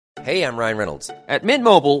Hey, I'm Ryan Reynolds. At Mint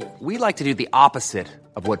Mobile, we like to do the opposite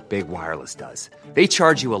of what Big Wireless does. They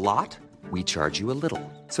charge you a lot, we charge you a little.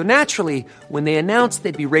 So naturally, when they announced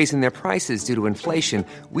they'd be raising their prices due to inflation,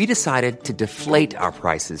 we decided to deflate our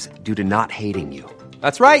prices due to not hating you.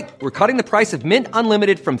 That's right. We're cutting the price of Mint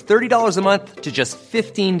Unlimited from $30 a month to just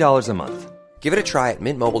 $15 a month. Give it a try at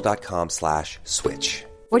mintmobile.com/switch.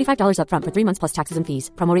 $45 up front for 3 months plus taxes and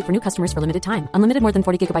fees. Promo rate for new customers for limited time. Unlimited more than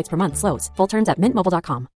 40 gigabytes per month. Slows full terms at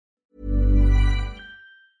mintmobile.com.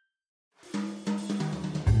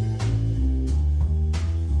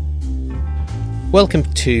 Welcome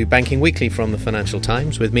to Banking Weekly from the Financial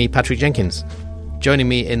Times with me, Patrick Jenkins. Joining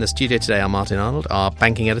me in the studio today are Martin Arnold, our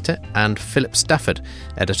banking editor, and Philip Stafford,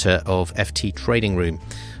 editor of FT Trading Room.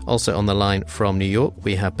 Also on the line from New York,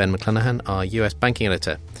 we have Ben McClanahan, our US banking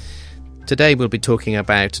editor. Today we'll be talking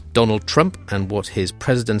about Donald Trump and what his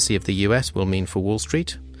presidency of the US will mean for Wall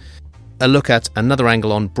Street. A look at another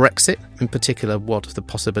angle on Brexit, in particular what the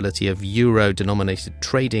possibility of euro-denominated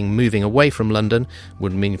trading moving away from London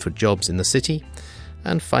would mean for jobs in the city.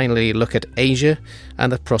 And finally, look at Asia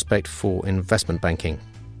and the prospect for investment banking.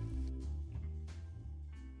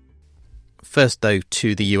 First, though,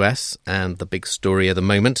 to the US and the big story at the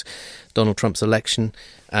moment. Donald Trump's election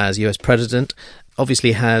as US president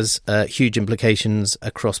obviously has huge implications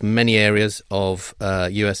across many areas of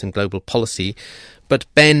US and global policy. But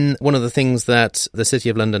Ben, one of the things that the City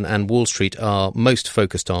of London and Wall Street are most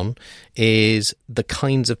focused on is the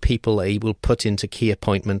kinds of people he will put into key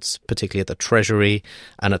appointments, particularly at the Treasury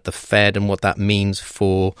and at the Fed, and what that means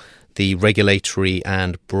for the regulatory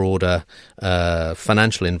and broader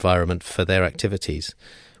financial environment for their activities.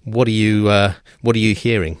 What are you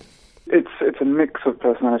hearing? It's a mix of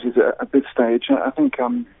personalities at this stage. I think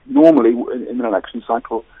normally in an election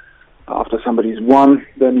cycle, after somebody's won,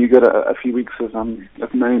 then you get a few weeks of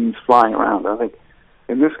names flying around. I think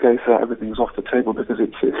in this case everything's off the table because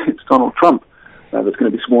it's Donald Trump that's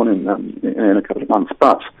going to be sworn in a couple of months.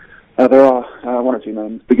 But there are one or two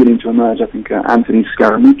names beginning to emerge. I think Anthony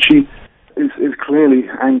Scaramucci is clearly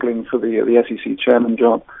angling for the SEC chairman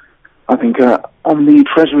job. I think on the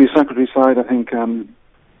Treasury Secretary side, I think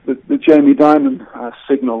the Jamie Dimon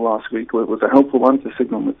signal last week was a helpful one to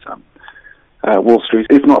signal that Wall Street,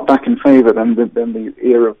 if not back in favour, then the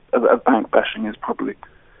era of bank bashing is probably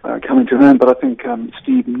coming to an end. But I think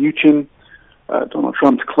Steve Mnuchin, Donald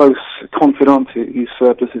Trump's close confidant, he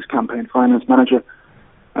served as his campaign finance manager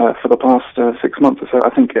for the past 6 months or so.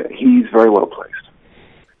 I think he's very well placed.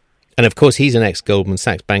 And of course, he's an ex-Goldman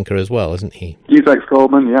Sachs banker as well, isn't he? He's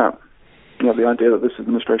ex-Goldman, yeah. Yeah, the idea that this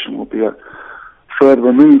administration will be further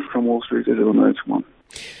removed from Wall Street is a remote one.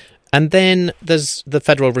 And then there's the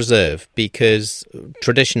Federal Reserve, because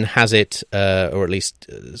tradition has it, or at least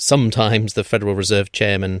sometimes the Federal Reserve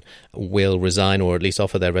chairman will resign or at least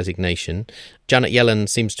offer their resignation. Janet Yellen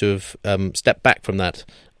seems to have stepped back from that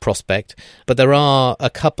prospect, but there are a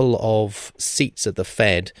couple of seats at the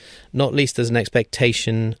Fed, not least there's an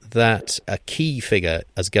expectation that a key figure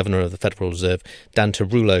as governor of the Federal Reserve, Dan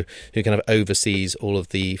Tarullo, who kind of oversees all of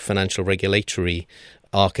the financial regulatory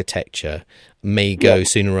architecture, may go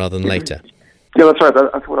sooner rather than later. Yeah, that's right.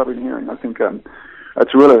 That's what I've been hearing. I think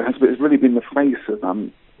Tarullo has really been the face of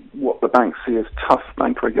what the banks see as tough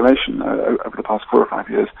bank regulation over the past 4 or 5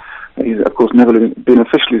 years. He's, of course, never been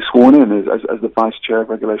officially sworn in as the vice chair of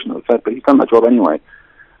regulation of the Fed, but he's done that job anyway.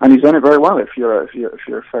 And he's done it very well if you're a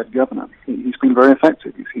Fed governor. He's been very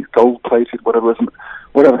effective. He's gold-plated whatever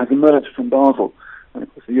has emerged from Basel. And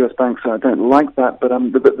of course, the US banks don't like that, but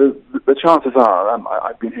the chances are,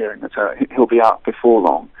 I've been hearing that he'll be out before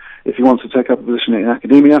long. If he wants to take up a position in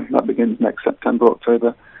academia, that begins next September,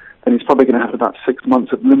 October, then he's probably going to have about 6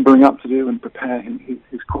 months of limbering up to do and prepare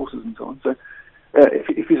his courses and so on. So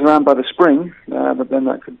if he's around by the spring, then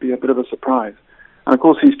that could be a bit of a surprise. And of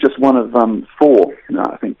course, he's just one of 4,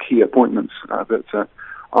 I think, key appointments that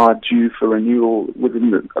are due for renewal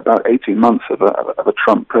within about 18 months of a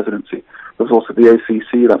Trump presidency. There's also the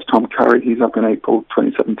OCC, that's Tom Curry, he's up in April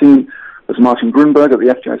 2017. There's Martin Grunberg at the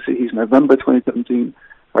FDIC, he's November 2017.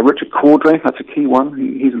 Richard Cordray, that's a key one,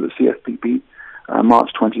 he's at the CFPB,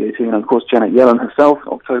 March 2018. And of course, Janet Yellen herself,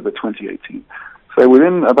 October 2018. So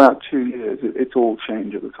within about 2 years, it's all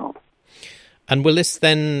change at the top. And will this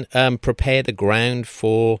then prepare the ground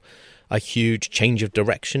for a huge change of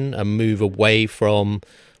direction, a move away from,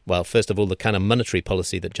 well, first of all, the kind of monetary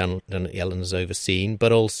policy that Janet Yellen has overseen,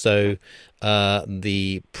 but also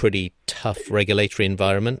the pretty tough regulatory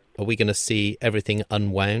environment? Are we going to see everything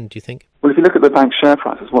unwound, do you think? Well, if you look at the bank share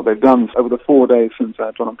prices, what they've done over the 4 days since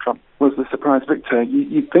Donald Trump was the surprise victor,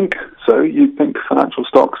 you'd think so. You'd think financial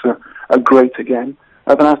stocks are great again.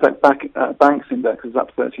 The Nasdaq Banks Index is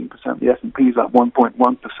up 13%. The S&P is up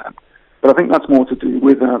 1.1%. But I think that's more to do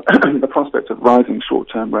with the prospect of rising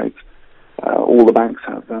short-term rates. All the banks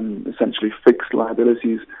have essentially fixed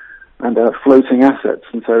liabilities and floating assets,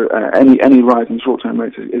 and so any rise in short-term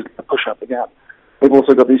rates is going to push up the gap. They've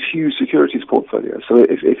also got these huge securities portfolios, so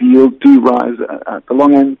if yields do rise at the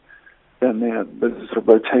long end, then there's a sort of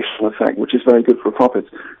rotational effect, which is very good for profits.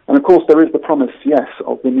 And of course, there is the promise, yes,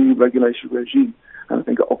 of the new regulatory regime. And I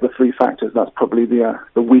think of the three factors, that's probably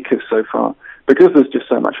the weakest so far, because there's just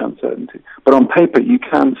so much uncertainty. But on paper, you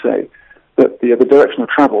can say that the direction of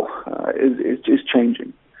travel is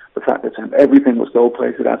changing. The fact that everything was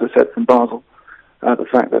gold-plated, as I said, from Basel. The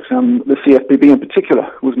fact that the CFPB in particular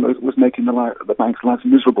was making the bank's lives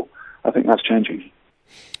miserable. I think that's changing.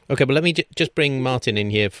 Okay, but let me just bring Martin in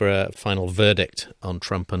here for a final verdict on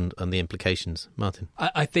Trump and the implications. Martin?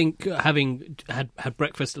 I think having had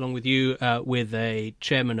breakfast along with you with a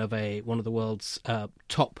chairman of one of the world's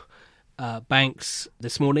top banks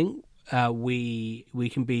this morning, we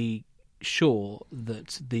can be sure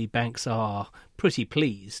that the banks are pretty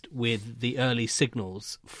pleased with the early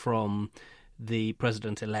signals from the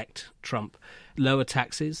president-elect Trump. Lower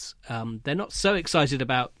taxes. They're not so excited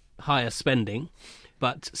about higher spending,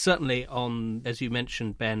 but certainly on, as you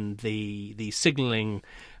mentioned, Ben, the signalling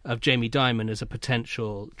of Jamie Dimon as a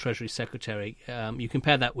potential Treasury Secretary. You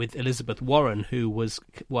compare that with Elizabeth Warren, who was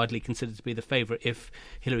widely considered to be the favourite if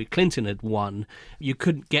Hillary Clinton had won. You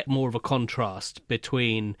couldn't get more of a contrast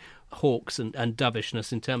between hawks and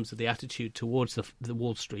dovishness in terms of the attitude towards the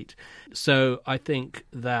Wall Street. So I think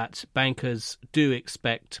that bankers do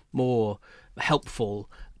expect more helpful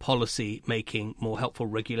policy making, more helpful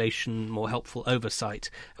regulation, more helpful oversight,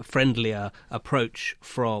 a friendlier approach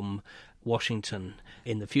from Washington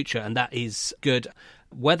in the future, and that is good.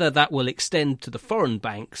 Whether that will extend to the foreign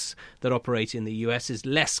banks that operate in the US is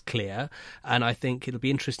less clear, and I think it'll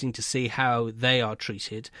be interesting to see how they are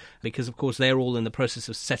treated, because of course they're all in the process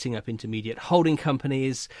of setting up intermediate holding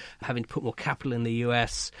companies, having to put more capital in the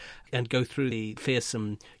US and go through the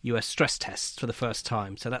fearsome US stress tests for the first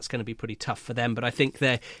time. So that's going to be pretty tough for them. But I think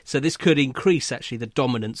this could increase actually the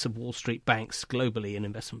dominance of Wall Street banks globally in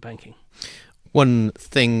investment banking. One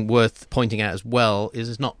thing worth pointing out as well is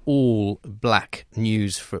it's not all black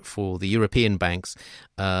news for the European banks.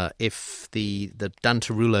 If the Dan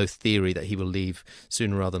Tarullo theory that he will leave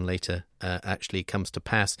sooner rather than later actually comes to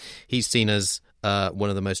pass, he's seen as one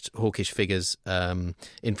of the most hawkish figures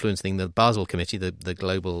influencing the Basel Committee, the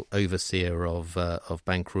global overseer of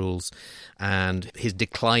bank rules, and his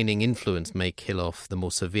declining influence may kill off the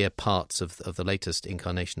more severe parts of the latest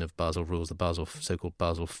incarnation of Basel rules, the so-called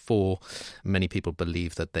Basel IV. Many people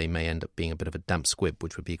believe that they may end up being a bit of a damp squib,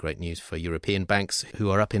 which would be great news for European banks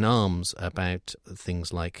who are up in arms about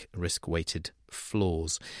things like risk-weighted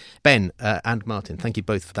floors. Ben and Martin, thank you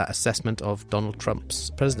both for that assessment of Donald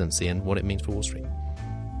Trump's presidency and what it means for Wall Street.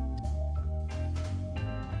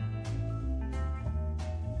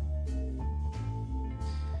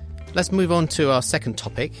 Let's move on to our second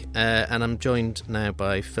topic, and I'm joined now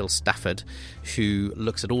by Phil Stafford, who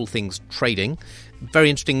looks at all things trading. Very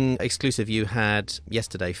interesting exclusive you had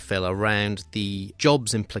yesterday, Phil, around the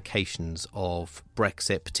jobs implications of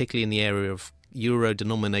Brexit, particularly in the area of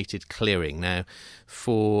euro-denominated clearing. Now,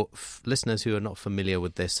 for listeners who are not familiar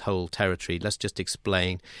with this whole territory, let's just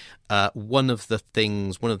explain. One of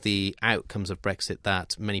the outcomes of Brexit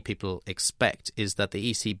that many people expect is that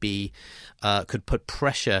the ECB could put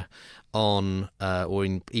pressure on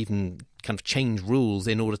even kind of change rules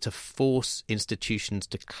in order to force institutions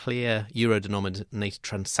to clear euro-denominated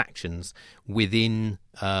transactions within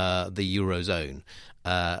the Eurozone.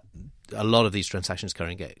 A lot of these transactions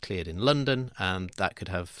currently get cleared in London, and that could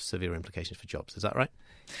have severe implications for jobs. Is that right?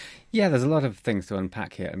 Yeah, there's a lot of things to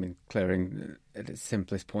unpack here. I mean, clearing at its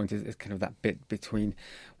simplest point is kind of that bit between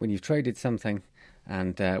when you've traded something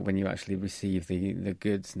and when you actually receive the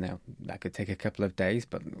goods. Now, that could take a couple of days,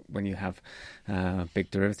 but when you have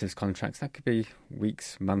big derivatives contracts, that could be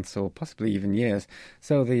weeks, months, or possibly even years.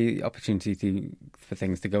 So the opportunity for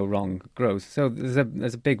things to go wrong grows. So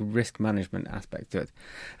there's a big risk management aspect to it.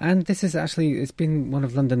 And this is actually, it's been one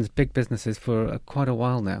of London's big businesses for quite a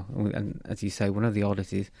while now. And as you say, one of the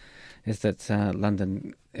oddities is that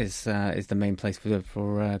London is the main place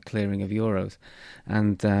for clearing of euros,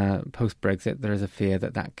 and post Brexit there is a fear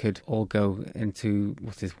that could all go into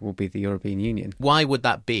what will be the European Union. Why would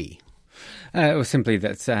that be, It was simply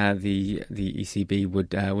that the ECB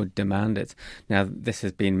would demand it. Now, this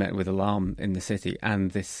has been met with alarm in the city,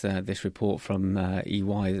 and this report from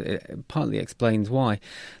EY it partly explains why.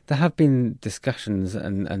 There have been discussions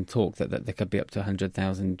and talk that there could be up to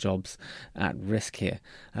 100,000 jobs at risk here.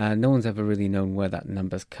 No one's ever really known where that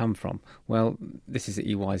number's come from. Well, this is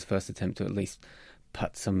EY's first attempt to at least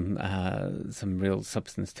put some real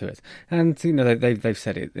substance to it, and they've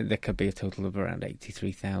said there could be a total of around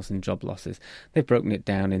 83,000 job losses. They've broken it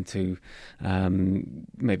down into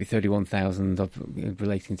maybe 31,000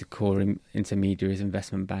 relating to core intermediaries,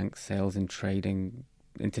 investment banks, sales and trading,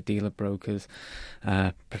 interdealer brokers,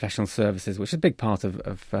 professional services, which is a big part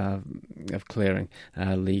of clearing,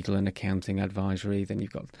 legal and accounting advisory. Then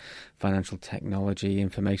you've got financial technology,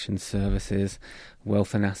 information services,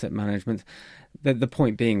 wealth and asset management. The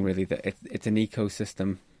point being really that it's an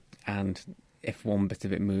ecosystem, and if one bit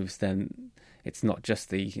of it moves, then it's not just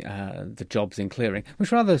the jobs in clearing,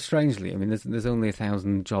 which rather strangely, I mean, there's only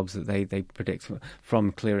 1,000 jobs that they predict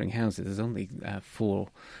from clearing houses. There's only 4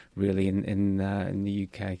 really in the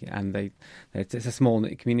UK, and it's a small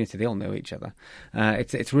community. They all know each other.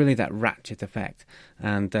 It's really that ratchet effect,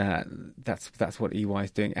 and that's what EY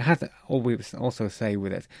is doing. It has to always also say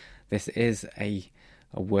with it, this is a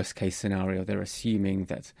worst case scenario. They're assuming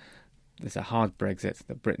that there's a hard Brexit,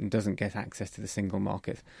 that Britain doesn't get access to the single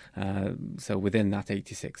market. So within that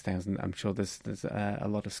 86,000, I'm sure there's a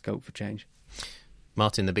lot of scope for change.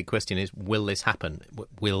 Martin, the big question is, will this happen?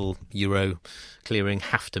 Will euro clearing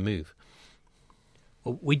have to move?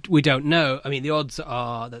 Well, we don't know. I mean, the odds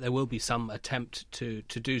are that there will be some attempt to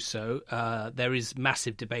do so. There is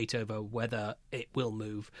massive debate over whether it will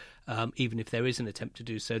move, even if there is an attempt to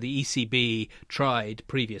do so. The ECB tried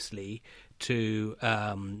previously to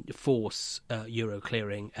force euro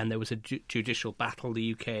clearing, and there was a judicial battle.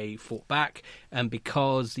 The UK fought back, and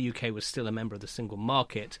because the UK was still a member of the single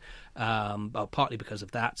market, partly because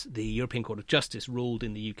of that, the European Court of Justice ruled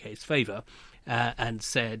in the UK's favour and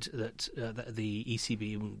said that the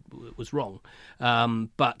ECB was wrong.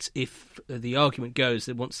 But if the argument goes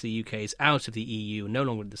that once the UK is out of the EU and no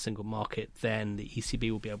longer in the single market, then the ECB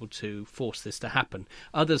will be able to force this to happen.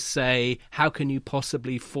 Others say, how can you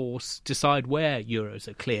possibly decide where euros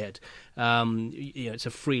are cleared? It's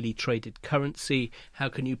a freely traded currency. How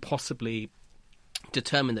can you possibly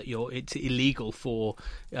determine that it's illegal for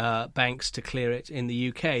banks to clear it in the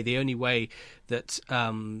UK? The only way that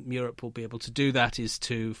Europe will be able to do that is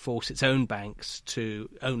to force its own banks to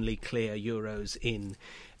only clear euros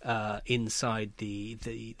inside the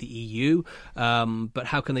EU. But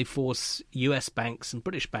how can they force US banks and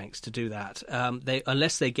British banks to do that?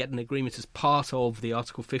 Unless they get an agreement as part of the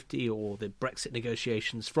Article 50 or the Brexit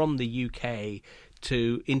negotiations from the UK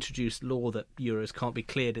to introduce law that euros can't be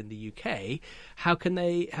cleared in the UK, how can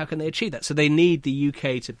they achieve that? So they need the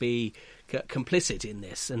UK to be complicit in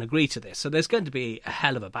this and agree to this. So there's going to be a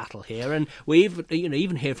hell of a battle here, and we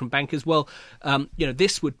even hear from bankers,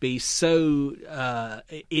 this would be so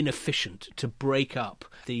inefficient to break up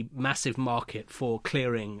the massive market for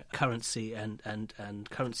clearing currency and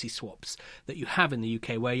currency swaps that you have in the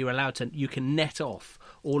UK, where you can net off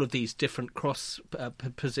all of these different cross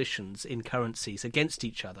positions in currencies against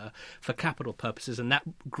each other for capital purposes, and that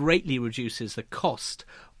greatly reduces the cost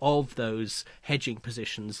of those hedging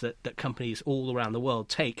positions that companies all around the world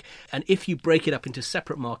take. And if you break it up into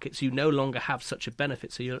separate markets, you no longer have such a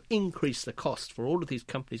benefit. So you'll increase the cost for all of these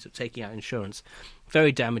companies of taking out insurance.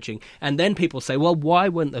 Very damaging. And then people say, well, why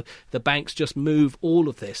wouldn't the banks just move all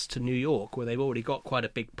of this to New York, where they've already got quite a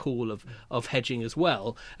big pool of hedging as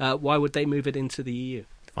well? Why would they move it into the EU?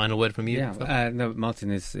 Final word from you. Yeah, no, Martin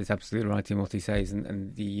is absolutely right in what he says,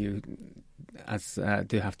 and the EU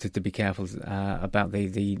do have to be careful about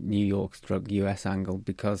the New York/US angle,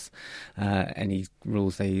 because any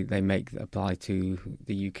rules they make that apply to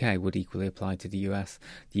the UK would equally apply to the US.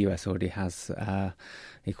 The US already has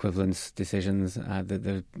equivalence decisions.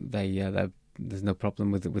 There's no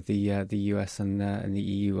problem with the US and the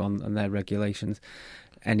EU on their regulations.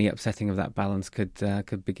 Any upsetting of that balance could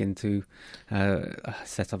begin to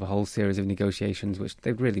set up a whole series of negotiations, which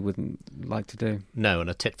they really wouldn't like to do. No, and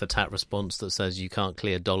a tit-for-tat response that says you can't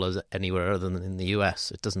clear dollars anywhere other than in the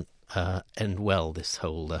US. It doesn't end well, this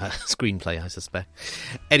whole screenplay, I suspect.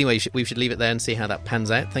 Anyway, we should leave it there and see how that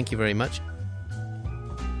pans out. Thank you very much.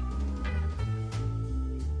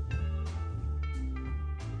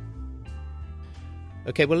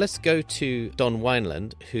 Okay, well, let's go to Don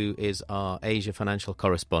Wineland, who is our Asia financial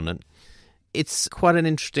correspondent. It's quite an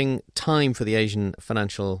interesting time for the Asian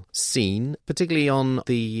financial scene, particularly on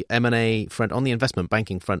the M&A front, on the investment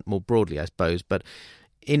banking front more broadly, I suppose. But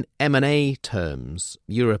In M&A terms,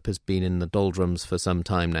 Europe has been in the doldrums for some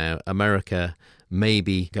time now. America may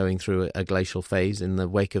be going through a glacial phase in the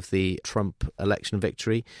wake of the Trump election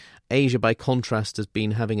victory. Asia, by contrast, has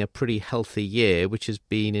been having a pretty healthy year, which has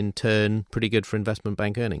been, in turn, pretty good for investment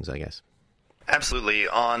bank earnings, I guess. Absolutely.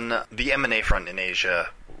 On the M&A front in Asia,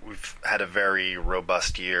 we've had a very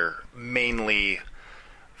robust year, mainly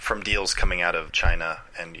from deals coming out of China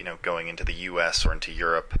and, going into the U.S. or into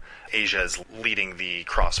Europe. Asia is leading the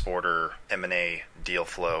cross-border M&A deal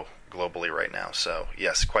flow globally right now. So,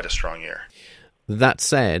 yes, quite a strong year. That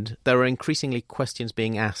said, there are increasingly questions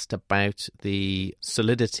being asked about the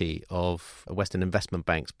solidity of Western investment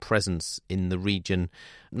banks' presence in the region,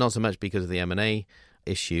 not so much because of the M&A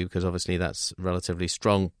issue, because obviously that's relatively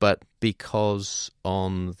strong, but because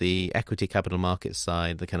on the equity capital market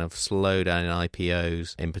side, the kind of slowdown in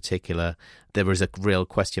IPOs in particular, there is a real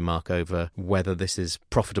question mark over whether this is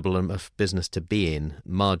profitable enough business to be in.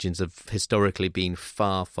 Margins have historically been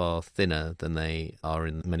far, far thinner than they are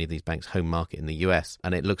in many of these banks' home market in the US,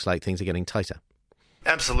 and it looks like things are getting tighter.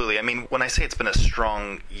 Absolutely. When I say it's been a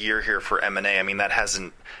strong year here for M&A, that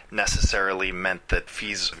hasn't necessarily meant that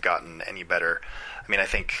fees have gotten any better. I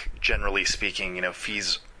think generally speaking,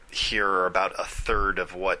 fees here are about a third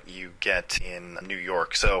of what you get in New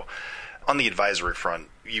York. So on the advisory front,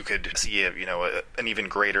 you could see an even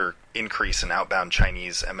greater increase in outbound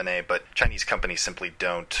Chinese M&A, but Chinese companies simply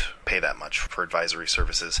don't pay that much for advisory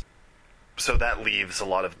services. So that leaves a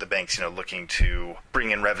lot of the banks, looking to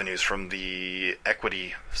bring in revenues from the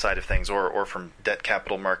equity side of things or from debt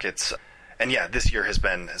capital markets. And yeah, this year has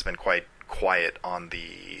been quite quiet on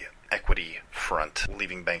the equity front,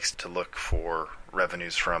 leaving banks to look for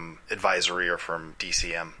revenues from advisory or from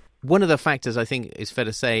DCM. One of the factors I think is fair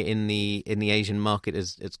to say in the Asian market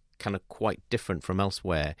is it's kind of quite different from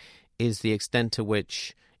elsewhere, is the extent to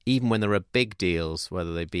which even when there are big deals,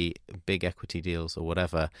 whether they be big equity deals or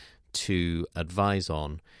whatever, to advise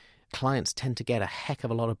on, clients tend to get a heck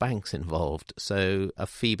of a lot of banks involved. So a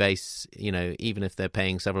fee base, even if they're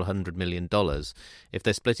paying several $100 million, if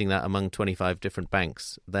they're splitting that among 25 different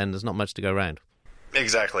banks, then there's not much to go around.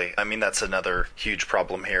 Exactly. That's another huge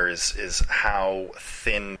problem here is how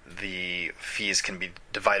thin the fees can be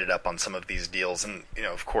divided up on some of these deals. And,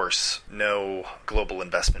 of course, no global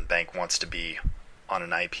investment bank wants to be on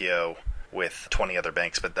an IPO with 20 other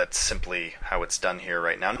banks, but that's simply how it's done here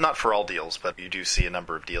right now. Not for all deals, but you do see a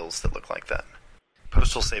number of deals that look like that.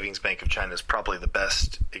 Postal Savings Bank of China is probably the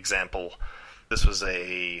best example. This was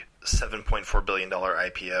a $7.4 billion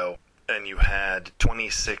IPO, and you had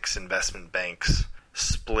 26 investment banks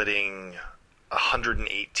splitting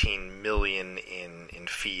 $118 million in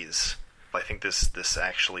fees. I think this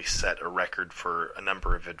actually set a record for a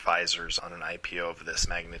number of advisors on an IPO of this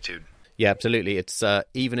magnitude. Yeah, absolutely. It's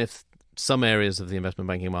even if some areas of the investment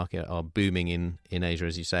banking market are booming in Asia,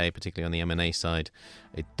 as you say, particularly on the M&A side,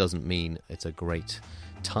 it doesn't mean it's a great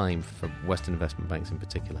time for Western investment banks in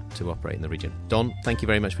particular to operate in the region. Don, thank you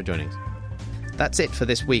very much for joining us. That's it for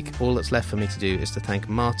this week. All that's left for me to do is to thank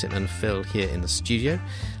Martin and Phil here in the studio,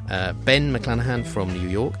 Ben McClanahan from New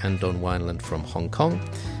York and Don Wineland from Hong Kong,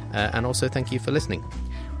 and also thank you for listening.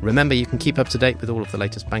 Remember, you can keep up to date with all of the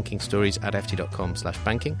latest banking stories at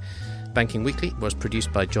ft.com/banking. Banking Weekly was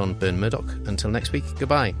produced by John Byrne Murdoch. Until next week,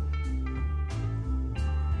 goodbye.